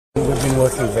we've been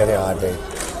working very hard.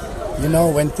 You know,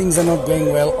 when things are not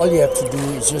going well, all you have to do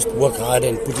is just work harder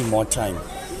and put in more time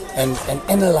and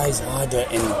analyze harder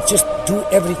and just do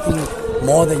everything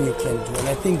more than you can do. And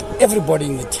I think everybody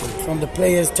in the team, from the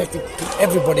players, technically,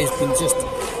 everybody has been just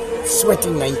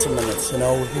sweating 90 minutes. You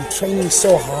know, we've been training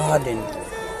so hard and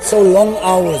so long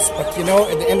hours. But, you know,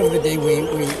 at the end of the day,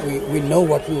 we know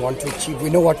what we want to achieve. We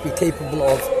know what we're capable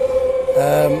of.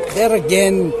 There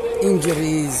again,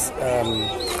 injuries.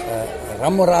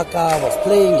 Ramoraka was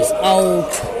playing, is out.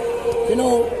 You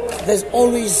know, there's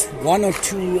always one or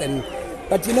two.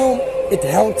 But, you know, it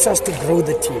helps us to grow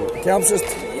the team. It helps us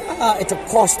at a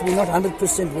cost. We're not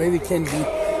 100% where we can be.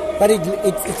 But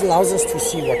it allows us to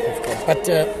see what we've got. But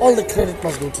all the credit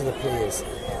must go to the players.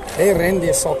 They ran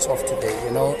their socks off today,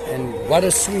 you know. And what a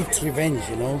sweet revenge,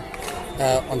 you know,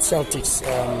 on Celtics.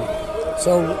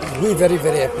 So we're very,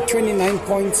 very happy. 29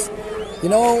 points. You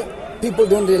know, people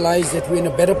don't realize that we're in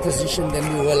a better position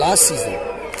than we were last season.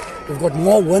 We've got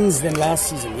more wins than last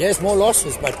season. Yes, more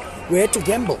losses, but we had to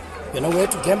gamble. You know, we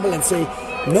had to gamble and say,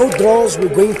 no draws,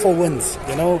 we're going for wins,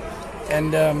 you know.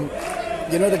 And,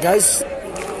 you know, the guys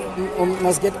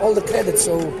must get all the credit.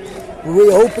 So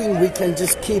we're hoping we can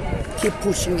just keep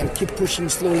pushing and keep pushing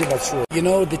slowly but surely. You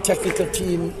know, the technical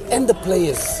team and the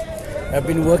players have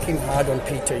been working hard on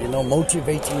Peter, you know,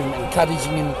 motivating him,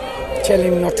 encouraging him,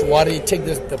 telling him not to worry, take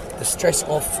the stress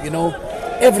off, you know.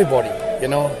 Everybody, you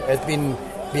know, has been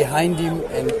behind him,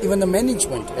 and even the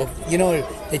management, you know,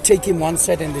 they take him one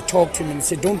side and they talk to him and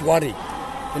say, don't worry.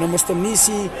 You know, Mr.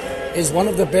 Mnisi is one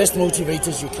of the best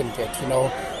motivators you can get, you know.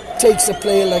 Takes a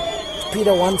player like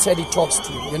Peter one side, he talks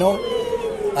to you, you know.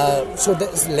 So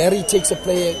that's Larry takes a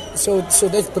player, so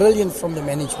that's brilliant from the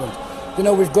management. You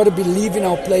know, we've got to believe in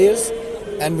our players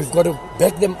and we've got to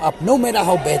back them up no matter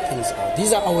how bad things are.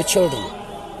 These are our children.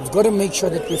 We've got to make sure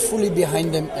that we're fully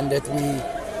behind them and that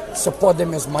we support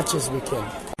them as much as we can.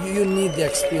 You need the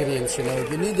experience, you know.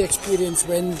 You need the experience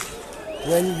when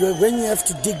you have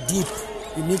to dig deep.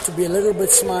 You need to be a little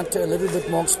bit smarter, a little bit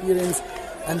more experienced.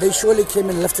 And they surely came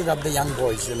and lifted up the young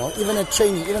boys, you know. Even at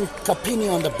training, even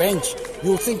Kapini on the bench,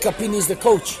 you think Kapini is the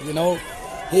coach, you know.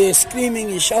 He's screaming,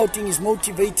 he's shouting, he's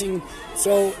motivating.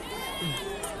 So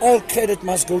all credit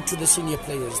must go to the senior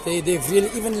players. They've really,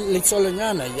 even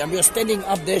Litsolanyana, we are standing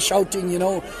up there shouting, you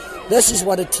know. This is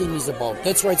what a team is about.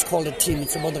 That's why it's called a team.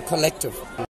 It's about the collective.